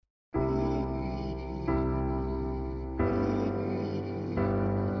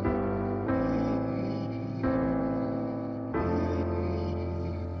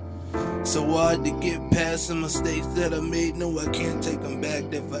So hard to get past the mistakes that I made. No, I can't take them back,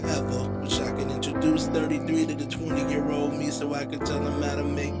 they're forever. Wish I could introduce 33 to the 20-year-old me, so I could tell him how to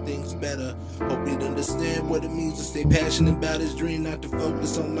make things better. Hope he'd understand what it means to stay passionate about his dream, not to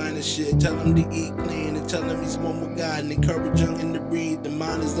focus on minor shit. Tell him to eat clean and tell him he's one with God, and encourage youngin' to read. The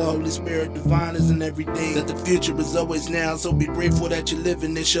mind is the Holy Spirit, divine is in everything. That the future is always now, so be grateful that you're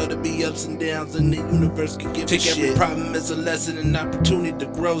living. There's sure to be ups and downs, and the universe can give Take every problem as a lesson and opportunity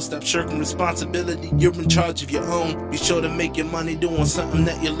to grow. Stop shirking responsibility, you're in charge of your own. Be sure to make your money doing something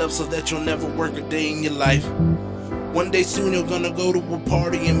that you love, so that you'll never work a day in your life. One day soon you're gonna go to a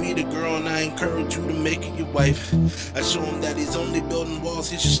party and meet a girl, and I encourage you to make it your wife. I show him that he's only building walls,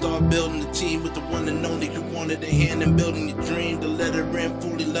 he should start building a team with the one and only who wanted a hand in building your dream. To let her in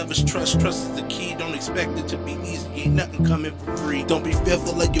fully, love is trust, trust is the key. Don't expect it to be easy, ain't nothing coming for free. Don't be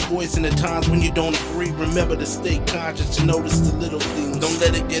fearful of your voice in the times when you don't agree. Remember to stay conscious, to notice the little things. Don't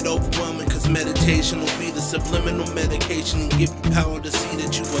let it get overwhelming, cause meditation will be the subliminal medication and give you power to see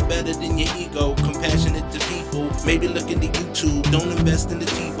that you are better than your ego. Compassionate to people, maybe look into YouTube, don't invest in the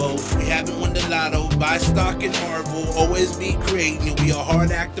TiVo. We haven't won the lotto, buy stock in Marvel. Always be creating, you'll be a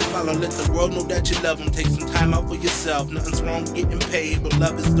hard act to follow. Let the world know that you love them, take some time out for yourself. Nothing's wrong with getting paid, but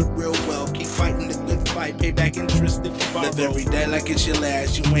love is the real wealth. Keep fighting the good fight, pay back interest if you borrow. Live every day like it's your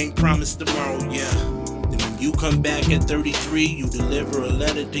last, you ain't promised tomorrow, yeah. Then when you come back at 33, you deliver a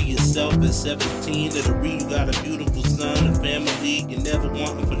letter to yourself at 17. That'll read, you got a beautiful son, a family, you never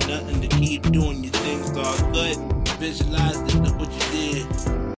wantin' for nothing, to keep doing your things, all good. Visualize it, look what you did,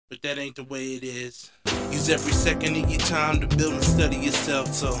 but that ain't the way it is. Use every second of your time to build and study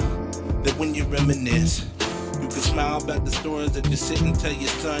yourself, so that when you reminisce, you can smile about the stories that you sit and tell your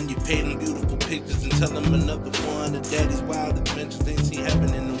son. You paint him beautiful pictures and tell him another one of daddy's wild adventures, things he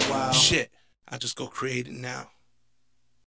having in a while. Shit, I just go create it now.